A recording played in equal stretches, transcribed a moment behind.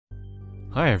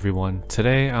Hi everyone,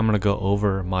 today I'm going to go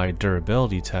over my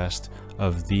durability test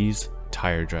of these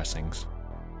tire dressings.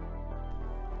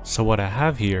 So what I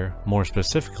have here, more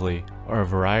specifically, are a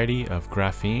variety of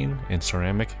graphene and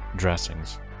ceramic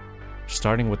dressings.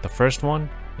 Starting with the first one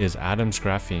is Adam's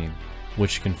Graphene,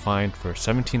 which you can find for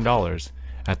 $17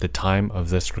 at the time of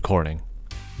this recording.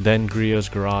 Then Griot's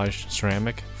Garage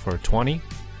Ceramic for $20,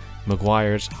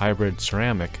 Meguiar's Hybrid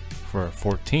Ceramic for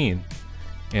 $14,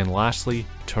 and lastly,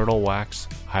 Turtle Wax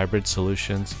Hybrid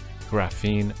Solutions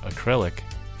Graphene Acrylic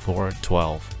for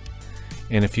 $12.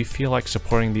 And if you feel like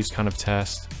supporting these kind of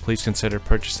tests, please consider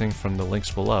purchasing from the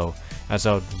links below, as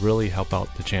that would really help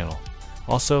out the channel.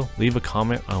 Also, leave a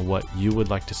comment on what you would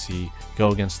like to see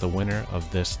go against the winner of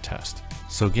this test.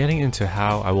 So getting into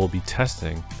how I will be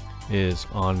testing is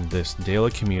on this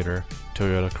daily commuter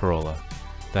Toyota Corolla.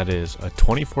 That is a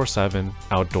 24/7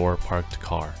 outdoor parked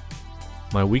car.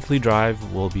 My weekly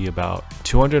drive will be about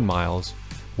 200 miles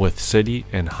with city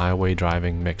and highway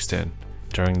driving mixed in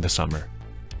during the summer.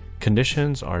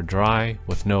 Conditions are dry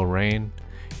with no rain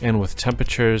and with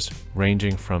temperatures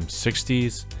ranging from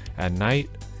 60s at night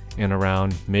and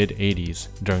around mid 80s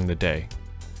during the day.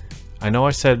 I know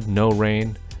I said no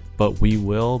rain, but we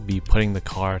will be putting the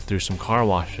car through some car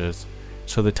washes,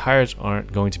 so the tires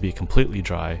aren't going to be completely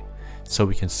dry, so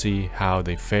we can see how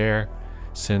they fare,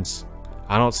 since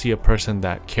I don't see a person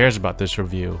that cares about this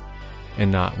review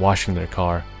and not washing their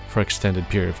car for an extended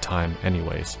period of time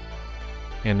anyways.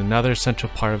 And another essential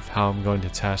part of how I'm going to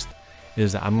test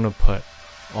is that I'm going to put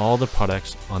all the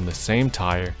products on the same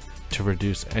tire to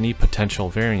reduce any potential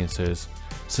variances,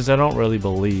 since I don't really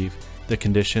believe the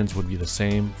conditions would be the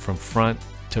same from front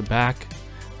to back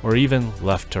or even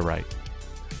left to right.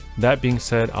 That being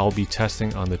said, I'll be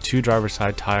testing on the two driver's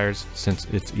side tires, since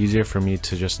it's easier for me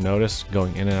to just notice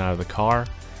going in and out of the car,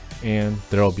 and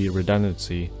there will be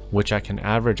redundancy, which I can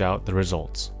average out the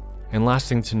results. And last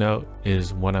thing to note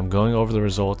is when I'm going over the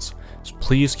results,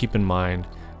 please keep in mind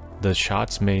the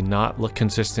shots may not look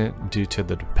consistent due to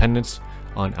the dependence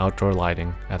on outdoor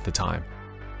lighting at the time.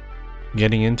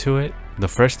 Getting into it, the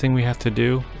first thing we have to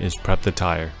do is prep the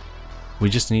tire. We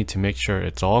just need to make sure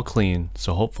it's all clean,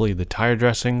 so hopefully the tire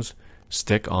dressings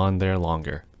stick on there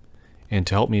longer. And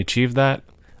to help me achieve that,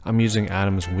 I'm using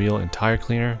Adam's wheel and tire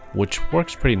cleaner, which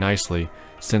works pretty nicely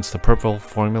since the purple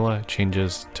formula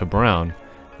changes to brown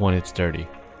when it's dirty,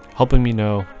 helping me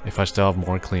know if I still have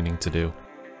more cleaning to do.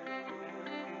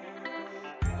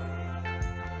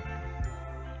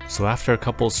 So after a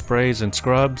couple sprays and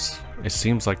scrubs, it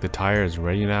seems like the tire is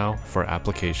ready now for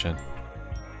application.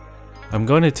 I'm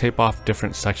going to tape off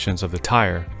different sections of the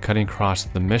tire, cutting across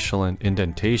the Michelin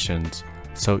indentations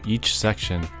so each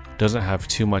section doesn't have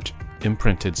too much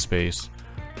imprinted space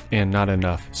and not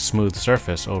enough smooth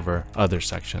surface over other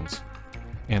sections.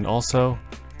 And also,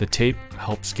 the tape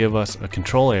helps give us a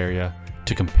control area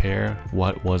to compare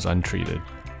what was untreated.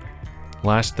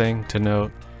 Last thing to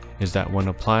note is that when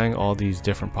applying all these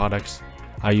different products,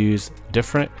 I use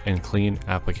different and clean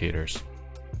applicators.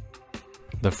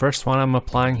 The first one I'm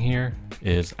applying here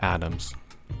is Adam's.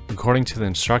 According to the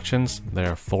instructions,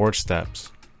 there are 4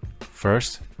 steps.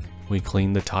 First, we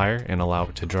clean the tire and allow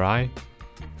it to dry.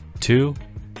 2,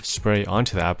 spray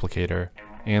onto the applicator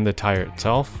and the tire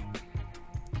itself.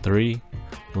 3,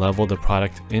 level the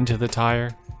product into the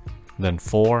tire. Then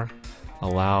 4,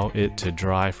 allow it to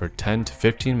dry for 10 to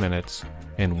 15 minutes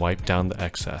and wipe down the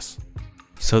excess.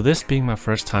 So this being my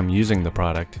first time using the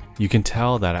product, you can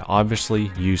tell that I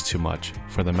obviously used too much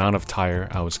for the amount of tire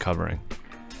I was covering.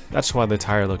 That's why the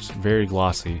tire looks very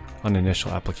glossy on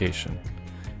initial application,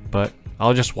 but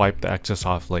I'll just wipe the excess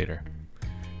off later.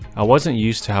 I wasn't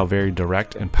used to how very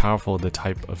direct and powerful the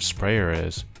type of sprayer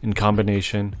is in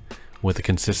combination with the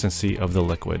consistency of the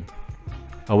liquid.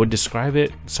 I would describe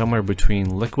it somewhere between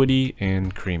liquidy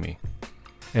and creamy.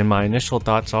 And my initial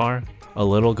thoughts are, a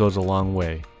little goes a long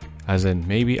way, as in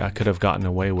maybe I could have gotten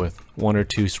away with 1 or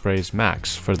 2 sprays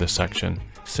max for this section,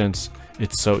 since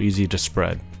it's so easy to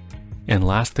spread. And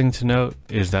last thing to note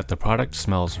is that the product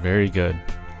smells very good,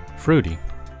 fruity.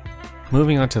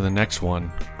 Moving on to the next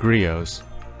one, Griot's,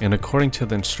 and according to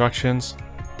the instructions,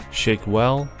 shake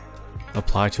well,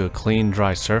 apply to a clean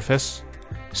dry surface,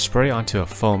 spray onto a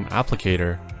foam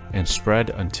applicator, and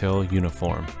spread until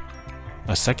uniform.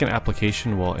 A second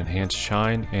application will enhance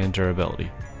shine and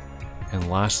durability. And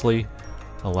lastly,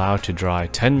 allow to dry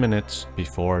 10 minutes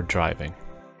before driving.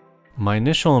 My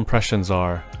initial impressions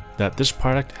are that this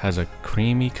product has a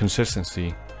creamy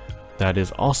consistency that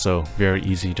is also very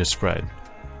easy to spread,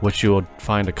 which you will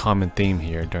find a common theme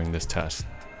here during this test.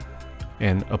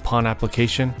 And upon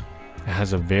application, it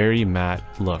has a very matte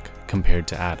look compared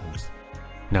to Adam's.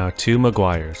 Now to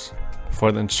Meguiar's.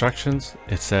 For the instructions,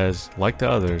 it says, like the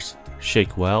others,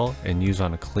 shake well and use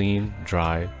on a clean,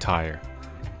 dry tire.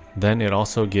 Then it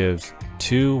also gives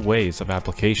 2 ways of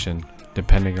application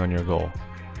depending on your goal.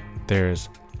 There's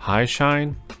high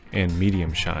shine and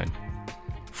medium shine.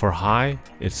 For high,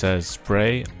 it says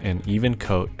spray an even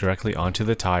coat directly onto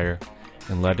the tire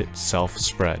and let it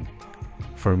self-spread.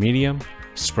 For medium,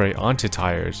 spray onto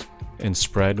tires and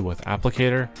spread with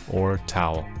applicator or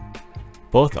towel.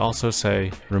 Both also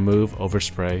say remove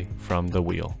overspray from the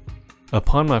wheel.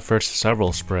 Upon my first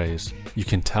several sprays, you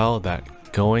can tell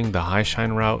that going the high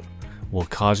shine route will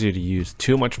cause you to use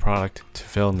too much product to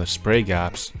fill in the spray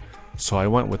gaps, so I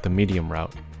went with the medium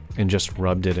route and just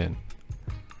rubbed it in.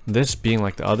 This being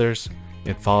like the others,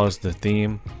 it follows the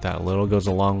theme that little goes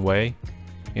a long way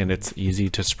and it's easy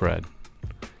to spread.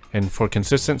 And for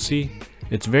consistency,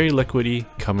 it's very liquidy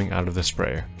coming out of the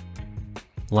sprayer.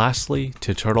 Lastly,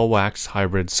 to Turtle Wax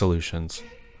Hybrid Solutions.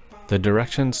 The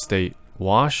directions state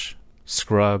wash,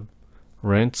 scrub,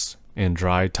 rinse, and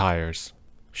dry tires.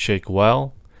 Shake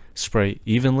well, spray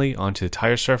evenly onto the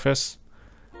tire surface,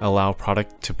 allow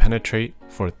product to penetrate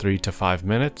for 3 to 5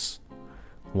 minutes,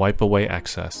 wipe away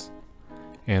excess.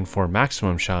 And for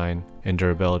maximum shine and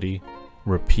durability,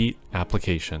 repeat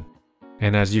application.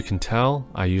 And as you can tell,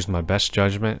 I used my best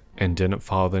judgment and didn't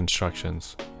follow the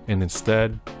instructions, and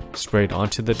instead sprayed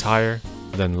onto the tire,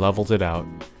 then leveled it out,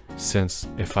 since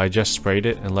if I just sprayed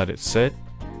it and let it sit,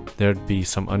 there'd be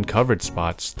some uncovered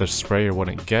spots the sprayer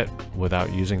wouldn't get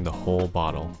without using the whole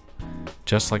bottle,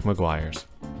 just like Meguiar's.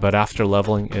 But after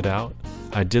leveling it out,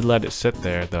 I did let it sit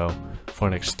there though for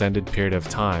an extended period of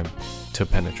time to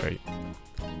penetrate.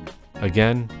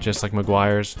 Again, just like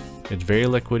Meguiar's, it's very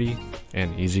liquidy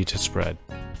and easy to spread.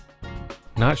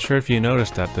 Not sure if you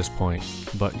noticed at this point,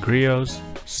 but Griots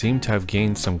seem to have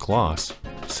gained some gloss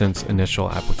since initial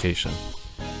application.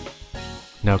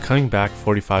 Now coming back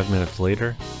 45 minutes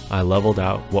later, I leveled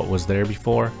out what was there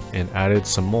before and added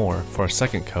some more for a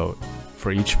second coat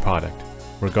for each product,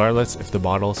 regardless if the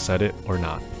bottle said it or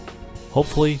not.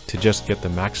 Hopefully to just get the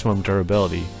maximum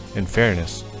durability and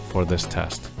fairness for this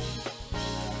test.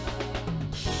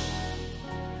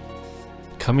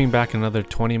 Coming back another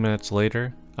 20 minutes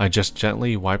later, I just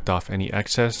gently wiped off any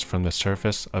excess from the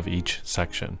surface of each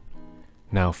section.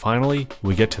 Now finally,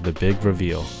 we get to the big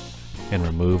reveal and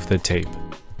remove the tape.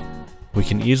 We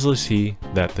can easily see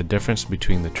that the difference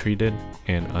between the treated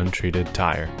and untreated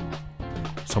tire.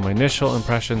 So my initial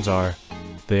impressions are,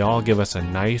 they all give us a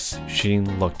nice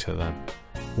sheen look to them,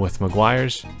 with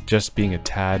Meguiar's just being a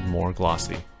tad more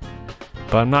glossy.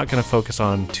 But I'm not going to focus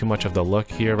on too much of the look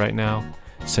here right now,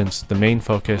 since the main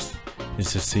focus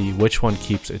is to see which one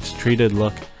keeps its treated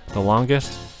look the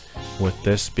longest, with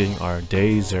this being our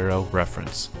day 0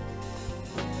 reference.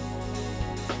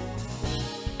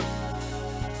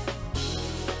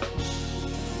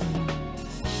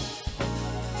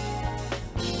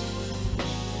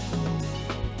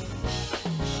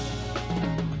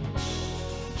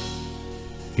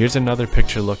 Here's another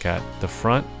picture look at the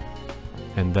front,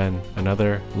 and then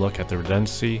another look at the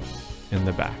redundancy in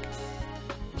the back.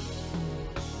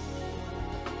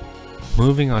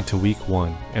 Moving on to week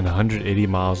 1 and 180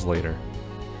 miles later.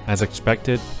 As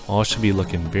expected, all should be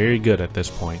looking very good at this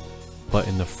point, but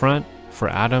in the front, for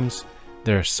Adams,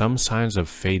 there are some signs of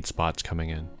fade spots coming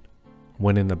in.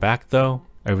 When in the back though,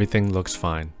 everything looks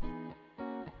fine.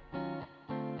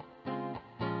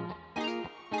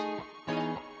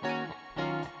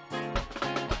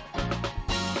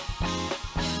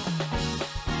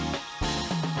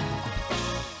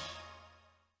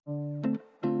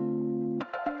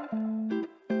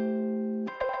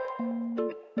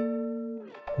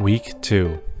 Week 2,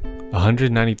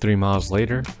 193 miles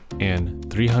later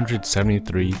and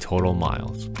 373 total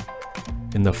miles.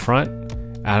 In the front,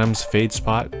 Adam's fade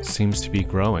spot seems to be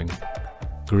growing.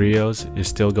 Griot's is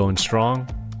still going strong.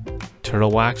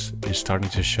 Turtle Wax is starting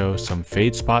to show some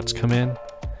fade spots come in,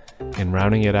 and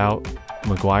rounding it out,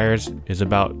 Meguiar's is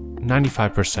about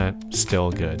 95%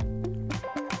 still good.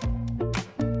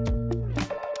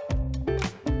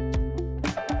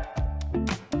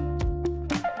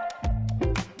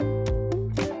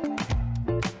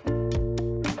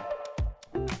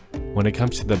 When it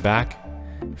comes to the back,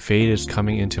 fade is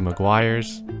coming into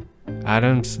Meguiar's.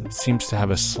 Adams seems to have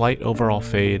a slight overall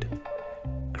fade.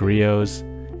 Griot's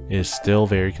is still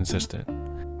very consistent.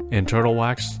 And Turtle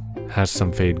Wax has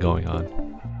some fade going on.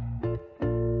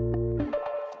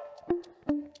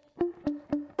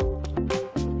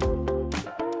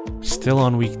 Still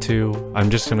on week 2, I'm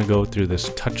just going to go through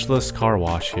this touchless car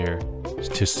wash here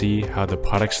to see how the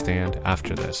products stand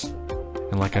after this.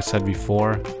 And like I said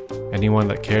before, anyone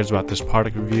that cares about this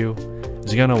product review,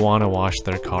 is going to want to wash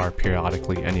their car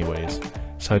periodically anyways,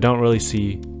 so I don't really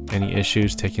see any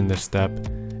issues taking this step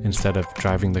instead of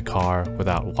driving the car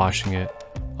without washing it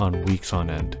on weeks on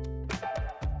end.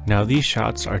 Now these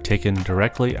shots are taken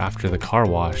directly after the car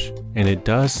wash, and it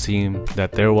does seem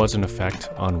that there was an effect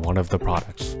on one of the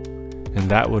products, and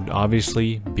that would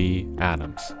obviously be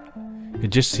Adam's. It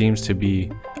just seems to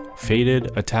be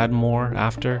faded a tad more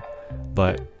after,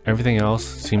 but everything else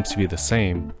seems to be the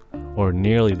same or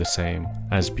nearly the same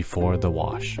as before the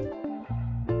wash.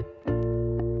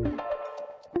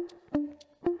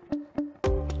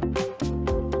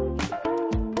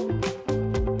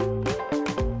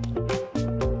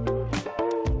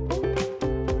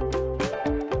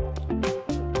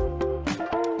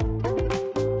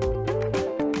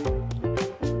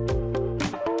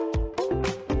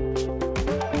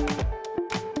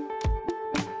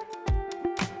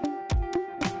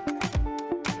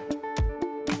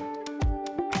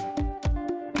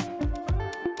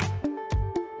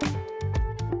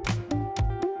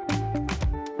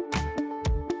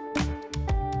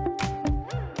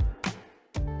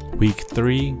 Week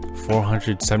 3,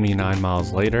 479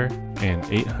 miles later, and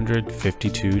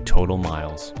 852 total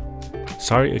miles.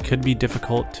 Sorry, it could be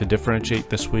difficult to differentiate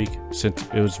this week since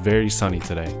it was very sunny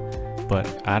today, but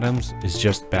Adams is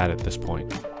just bad at this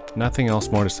point. Nothing else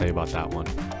more to say about that one.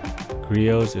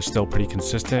 Griot's is still pretty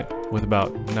consistent, with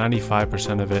about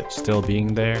 95% of it still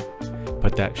being there,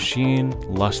 but that sheen,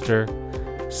 luster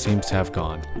seems to have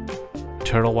gone.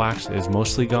 Turtle Wax is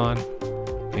mostly gone,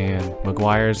 and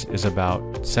Meguiar's is about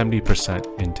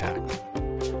 70% intact.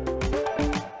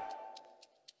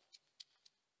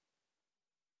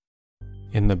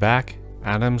 In the back,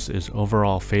 Adam's is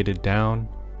overall faded down.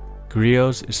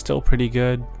 Griot's is still pretty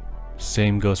good,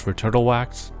 same goes for Turtle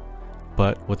Wax,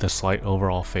 but with a slight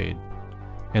overall fade.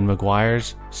 And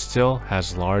Meguiar's still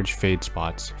has large fade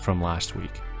spots from last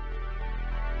week.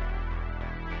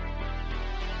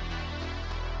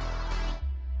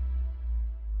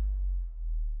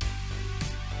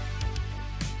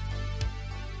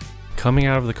 Coming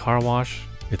out of the car wash,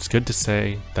 it's good to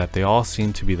say that they all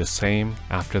seem to be the same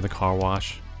after the car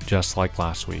wash, just like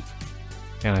last week.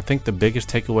 And I think the biggest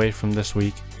takeaway from this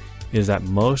week is that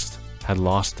most had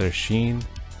lost their sheen,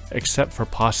 except for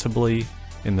possibly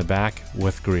in the back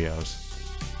with Griot's.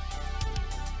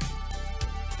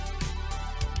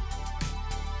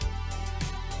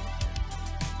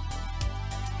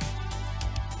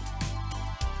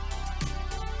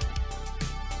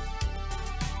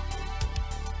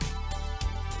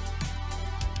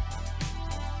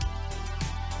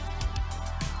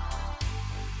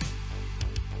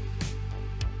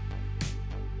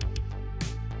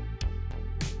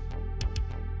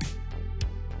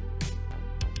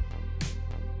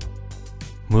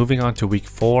 Moving on to week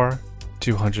 4,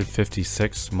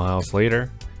 256 miles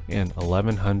later, and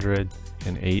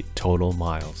 1108 total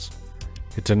miles.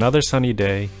 It's another sunny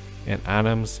day, and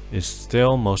Adam's is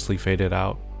still mostly faded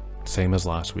out, same as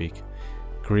last week.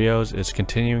 Griot's is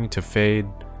continuing to fade,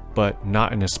 but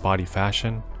not in a spotty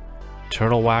fashion.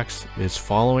 Turtle Wax is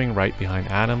following right behind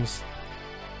Adam's,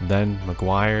 then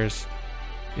Meguiar's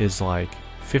is like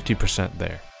 50%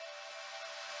 there.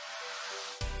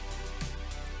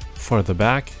 For the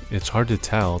back, it's hard to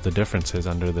tell the differences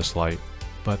under this light,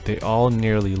 but they all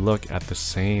nearly look at the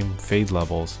same fade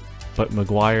levels, but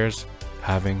Meguiar's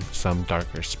having some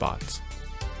darker spots.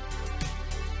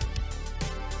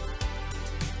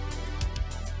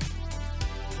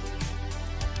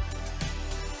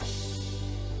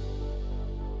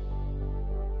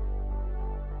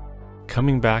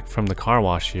 Coming back from the car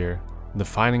wash here, the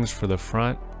findings for the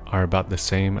front are about the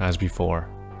same as before,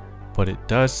 but it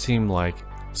does seem like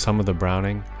some of the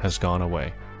browning has gone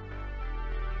away.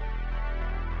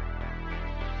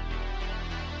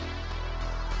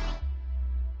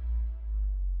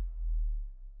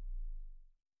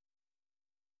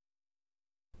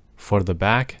 For the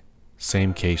back,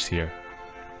 same case here.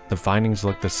 The findings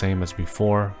look the same as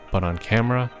before, but on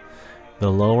camera, the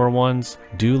lower ones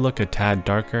do look a tad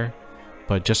darker,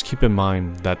 but just keep in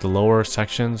mind that the lower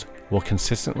sections will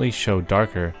consistently show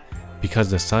darker because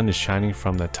the sun is shining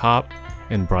from the top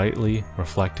and brightly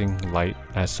reflecting light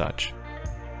as such.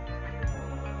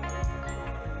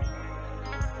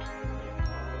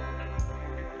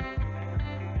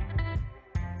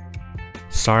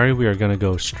 Sorry, we are going to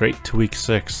go straight to week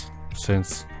 6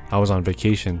 since I was on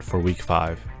vacation for week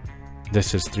 5.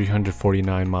 This is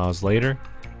 349 miles later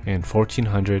and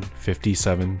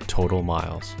 1457 total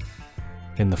miles.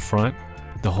 In the front,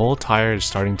 the whole tire is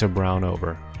starting to brown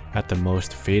over at the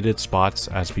most faded spots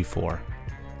as before,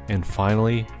 and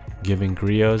finally giving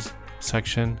Griot's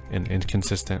section an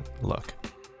inconsistent look.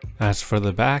 As for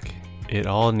the back, it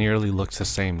all nearly looks the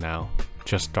same now,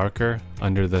 just darker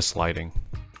under this lighting.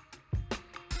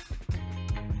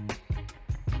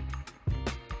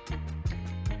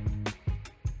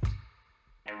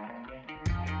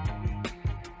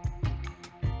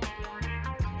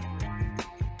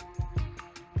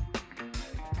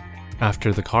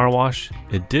 After the car wash,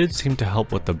 it did seem to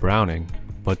help with the browning,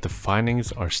 but the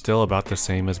findings are still about the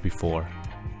same as before.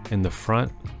 In the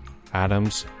front,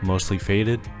 Adams mostly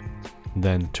faded,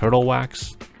 then Turtle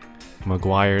Wax,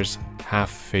 Meguiar's half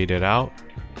faded out,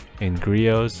 and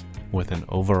Griot's with an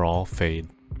overall fade.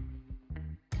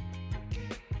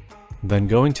 Then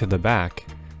going to the back,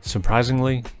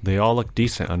 surprisingly, they all look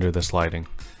decent under this lighting,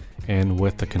 and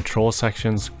with the control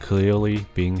sections clearly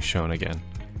being shown again.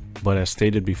 But as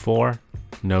stated before,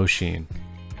 no sheen.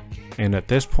 And at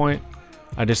this point,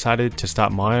 I decided to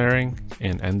stop monitoring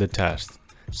and end the test,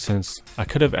 since I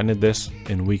could have ended this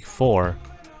in week 4,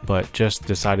 but just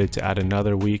decided to add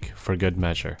another week for good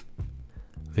measure.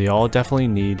 They all definitely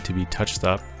need to be touched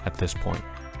up at this point.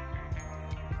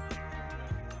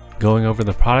 Going over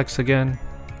the products again,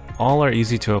 all are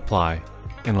easy to apply,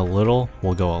 and a little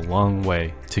will go a long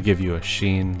way to give you a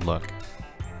sheen look.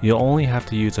 You'll only have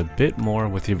to use a bit more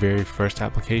with your very first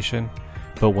application,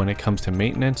 but when it comes to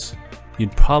maintenance,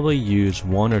 you'd probably use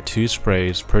 1 or 2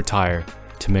 sprays per tire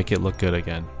to make it look good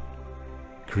again.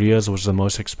 Griot's was the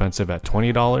most expensive at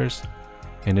 $20,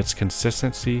 and its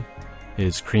consistency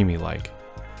is creamy-like.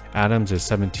 Adams is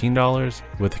 $17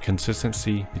 with a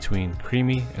consistency between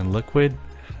creamy and liquid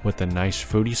with a nice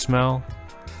fruity smell.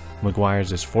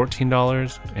 Meguiar's is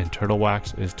 $14 and Turtle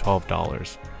Wax is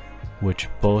 $12. Which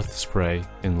both spray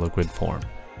in liquid form.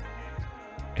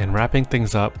 And wrapping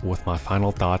things up with my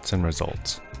final thoughts and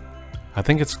results. I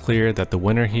think it's clear that the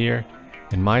winner here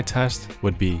in my test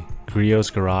would be Griot's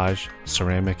Garage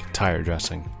ceramic tire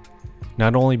dressing.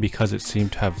 Not only because it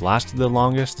seemed to have lasted the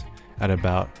longest at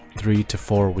about 3 to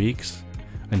 4 weeks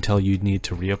until you'd need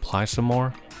to reapply some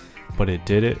more, but it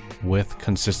did it with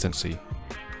consistency.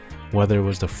 Whether it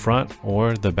was the front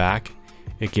or the back,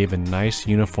 it gave a nice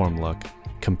uniform look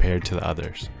compared to the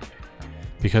others.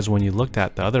 Because when you looked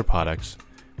at the other products,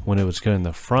 when it was good in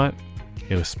the front,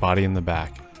 it was spotty in the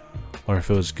back. Or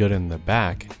if it was good in the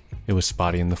back, it was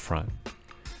spotty in the front.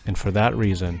 And for that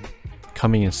reason,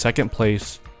 coming in second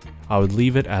place, I would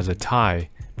leave it as a tie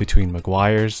between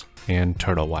Meguiar's and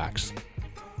Turtle Wax.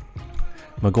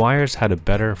 Meguiar's had a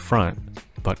better front,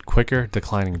 but quicker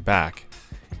declining back,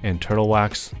 and Turtle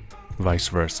Wax vice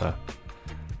versa.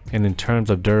 And in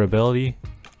terms of durability,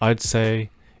 I'd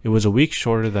say it was a week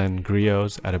shorter than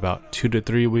Griot's at about 2 to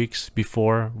 3 weeks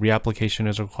before reapplication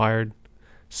is required.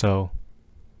 So,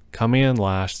 coming in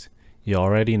last, you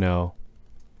already know,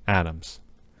 Adams.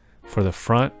 For the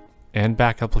front and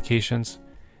back applications,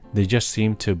 they just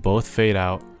seem to both fade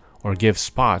out or give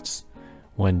spots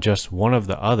when just one of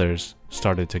the others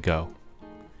started to go.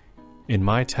 In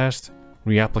my test,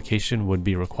 reapplication would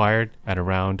be required at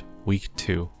around week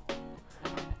 2.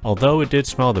 Although it did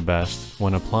smell the best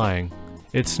when applying,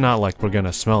 it's not like we're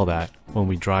gonna smell that when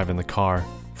we drive in the car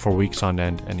for weeks on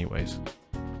end anyways.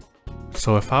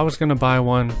 So if I was gonna buy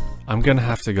one, I'm gonna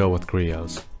have to go with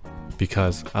Griot's,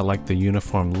 because I like the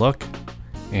uniform look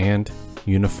and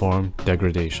uniform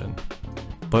degradation.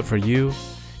 But for you,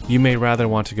 you may rather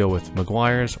want to go with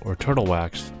Meguiar's or Turtle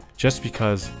Wax just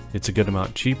because it's a good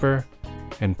amount cheaper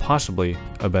and possibly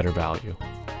a better value.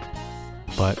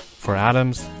 But for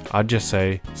Adams, I'd just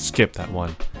say skip that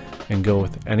one and go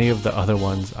with any of the other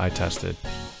ones I tested.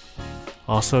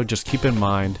 Also, just keep in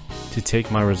mind to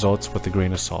take my results with a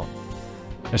grain of salt,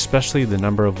 especially the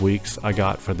number of weeks I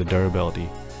got for the durability,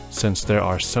 since there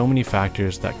are so many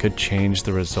factors that could change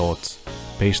the results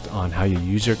based on how you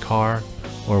use your car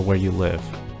or where you live,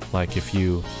 like if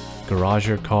you garage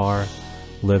your car,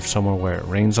 live somewhere where it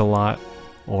rains a lot,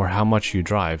 or how much you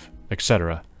drive,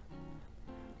 etc.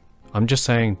 I'm just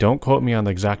saying, don't quote me on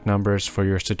the exact numbers for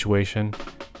your situation,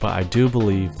 but I do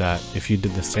believe that if you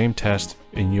did the same test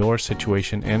in your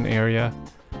situation and area,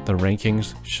 the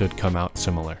rankings should come out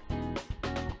similar.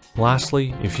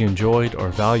 Lastly, if you enjoyed or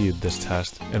valued this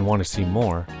test and want to see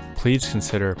more, please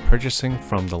consider purchasing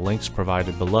from the links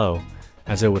provided below,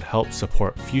 as it would help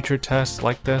support future tests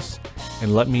like this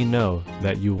and let me know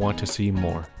that you want to see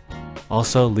more.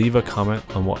 Also, leave a comment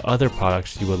on what other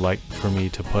products you would like for me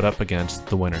to put up against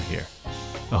the winner here.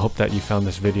 I hope that you found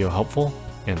this video helpful,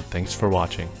 and thanks for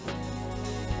watching.